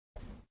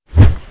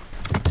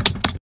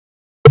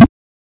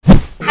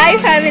Hi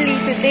family!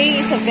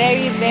 Today is a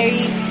very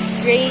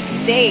great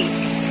day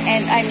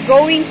and I'm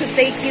going to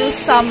take you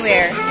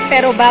somewhere.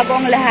 Pero bago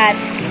ang lahat,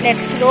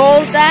 let's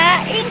roll the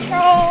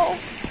intro!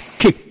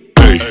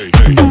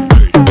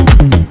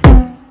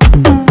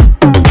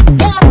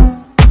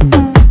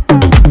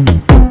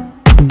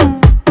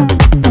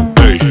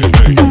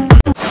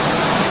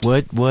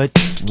 What?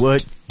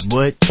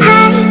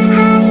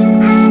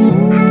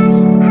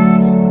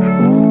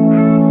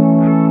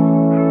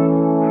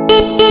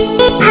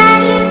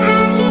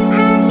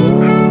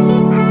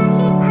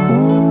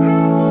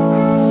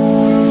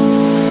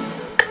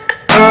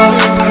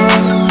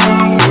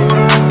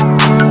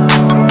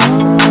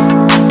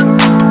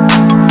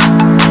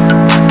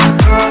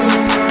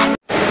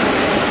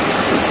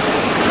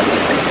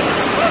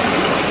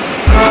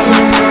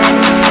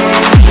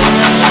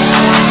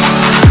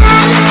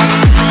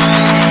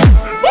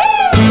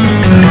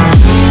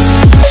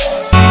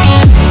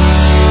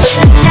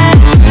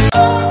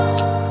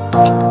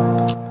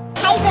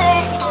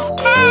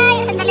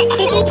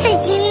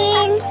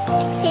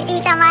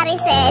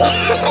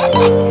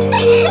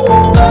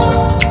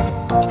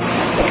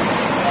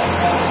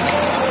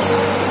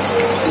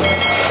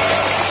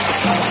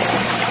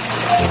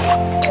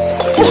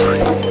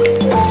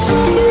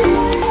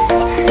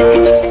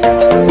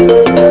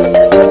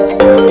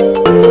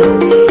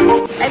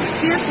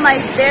 Excuse my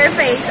bare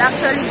face.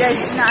 Actually guys,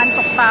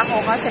 inaantok pa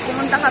ako kasi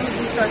pumunta kami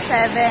dito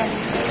 7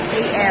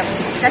 AM.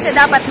 Kasi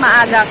dapat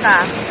maaga ka.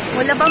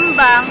 Mula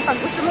Bambang, pag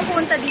gusto mo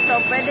pumunta dito,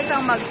 pwede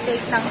kang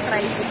mag-take ng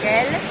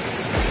tricycle.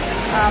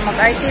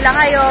 Mag-RT lang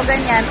kayo,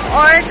 ganyan.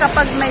 Or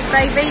kapag may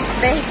private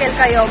vehicle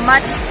kayo,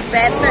 much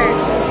better.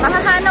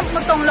 Makahanap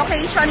mo tong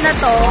location na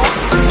to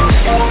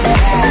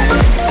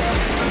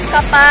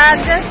kapag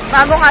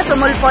bago ka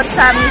sumulpot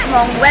sa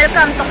mismong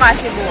Welcome to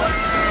Kasibu.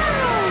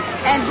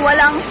 And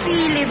walang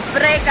fee,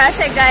 libre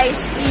kasi guys,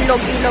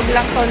 ilog-ilog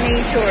lang to,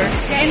 nature.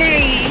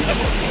 Scenery.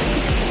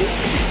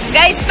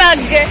 Guys, pag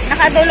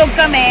nakadulog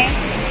kami,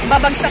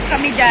 babagsak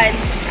kami dyan,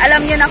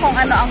 alam niyo na kung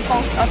ano ang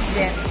cause of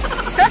death.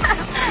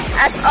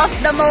 As of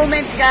the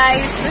moment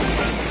guys,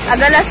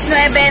 agalas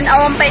 9,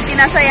 awang pa'y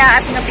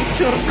tinasaya at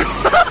na-picture ko.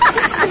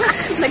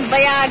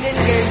 Nagbayagan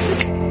girl.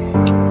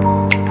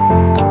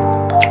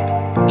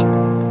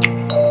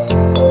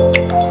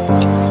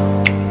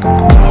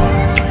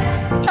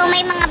 So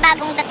may mga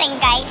bagong dating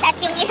guys, at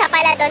yung isa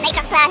pala doon ay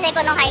kaklase ko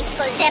nung high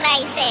school, si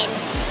Ryzen.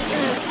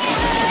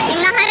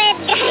 Yung naka-red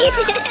guys.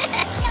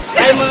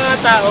 Ay mga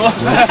tao.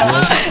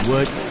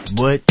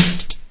 What?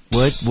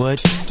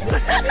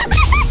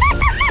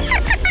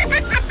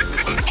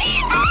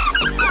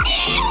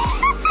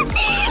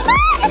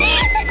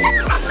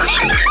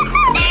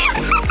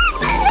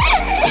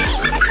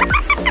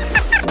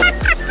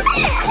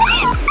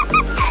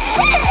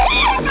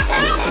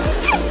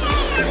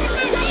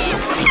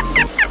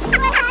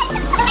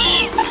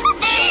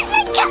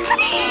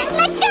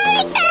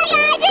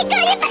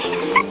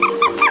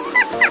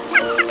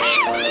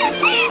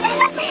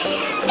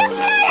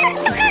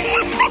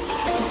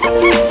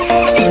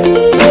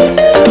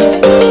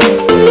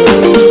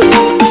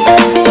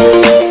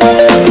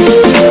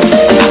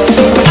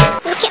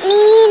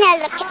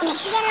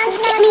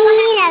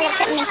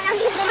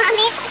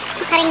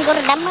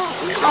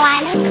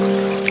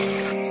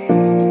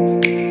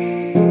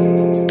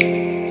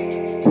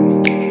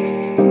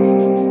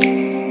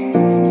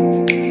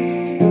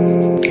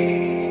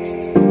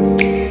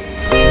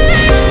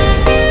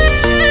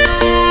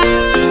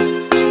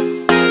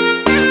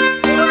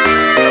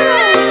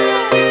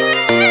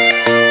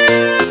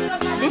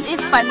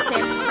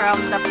 Pancit from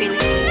the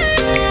Philippines.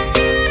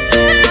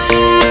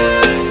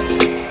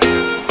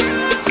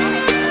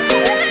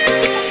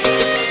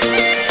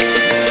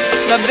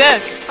 The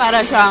best.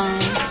 Para siyang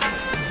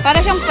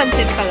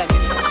pancit talaga.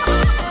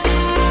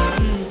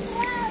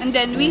 And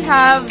then we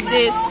have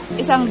this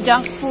isang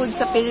junk food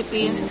sa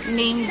Philippines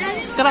named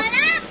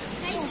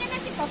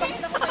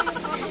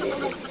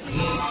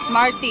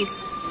Martis.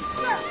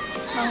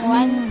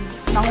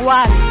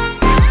 Nangwan.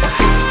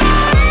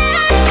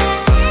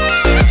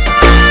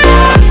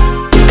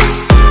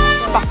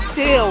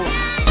 Paksiw.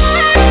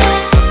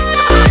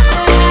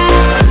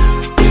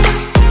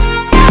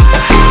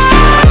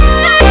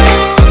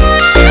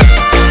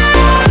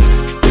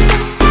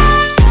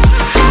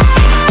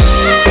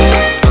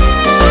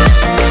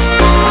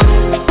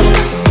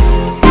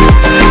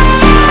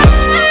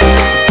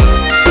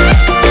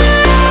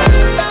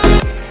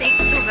 Take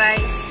 2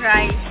 guys,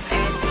 rice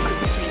and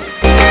paksiw.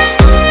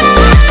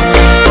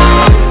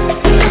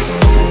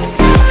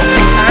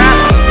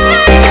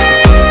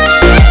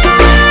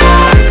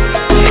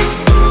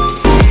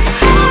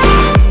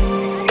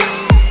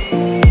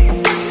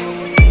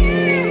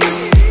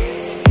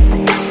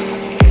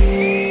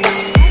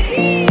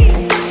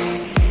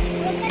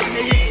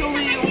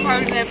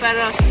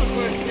 Pero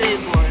super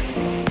flavor.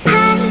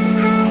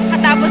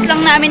 Katapos lang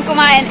namin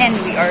kumain and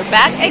we are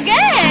back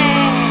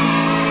again!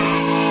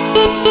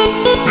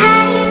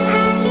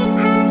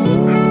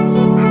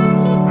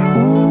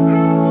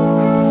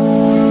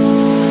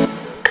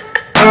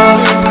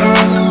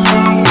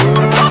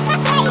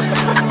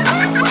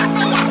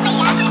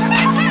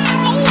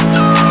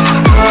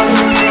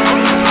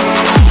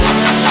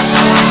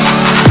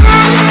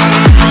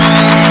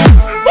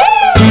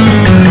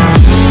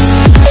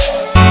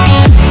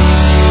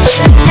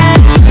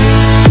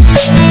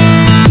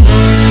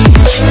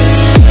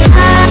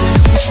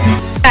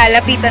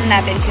 Lalapitan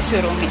natin si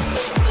Surume.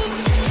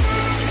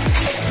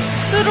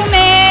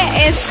 Surume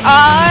is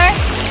our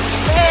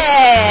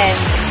friend.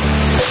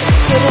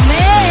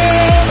 Surume!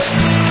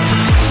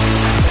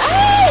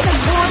 Ay!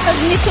 Nagbutag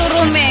ni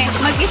Surume.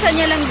 Mag-isa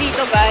niya lang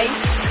dito, guys.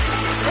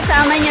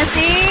 Kasama niya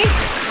si...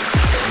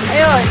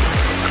 Ayun.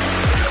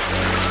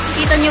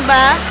 Kita niyo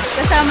ba?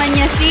 Kasama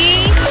niya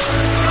si...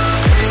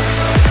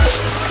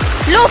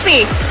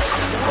 Luffy!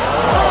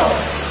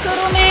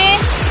 Surume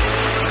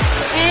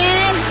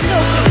and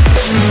Luffy.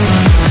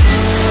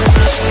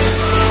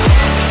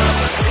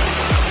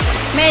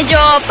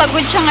 Medyo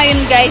pagod siya ngayon,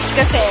 guys,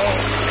 kasi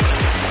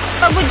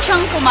pagod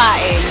siyang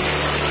kumain.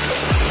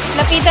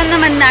 Lapitan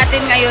naman natin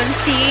ngayon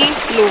si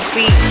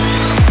Luffy.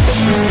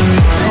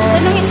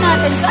 Tanungin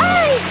natin,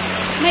 ay!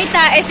 May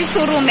tae si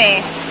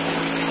Surume.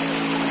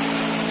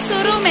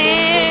 Surume!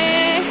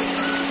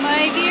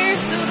 My dear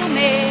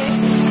Surume!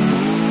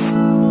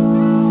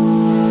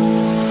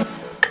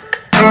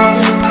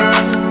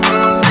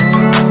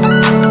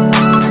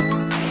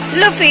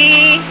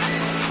 Luffy!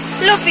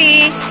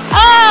 Luffy!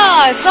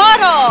 Ah!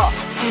 Zoro!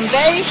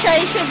 Very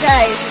shy siya,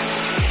 guys.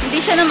 Hindi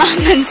siya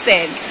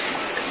namamansin.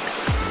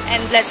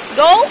 And let's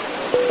go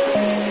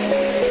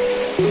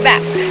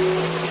back.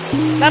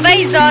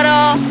 Bye-bye,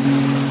 Zoro!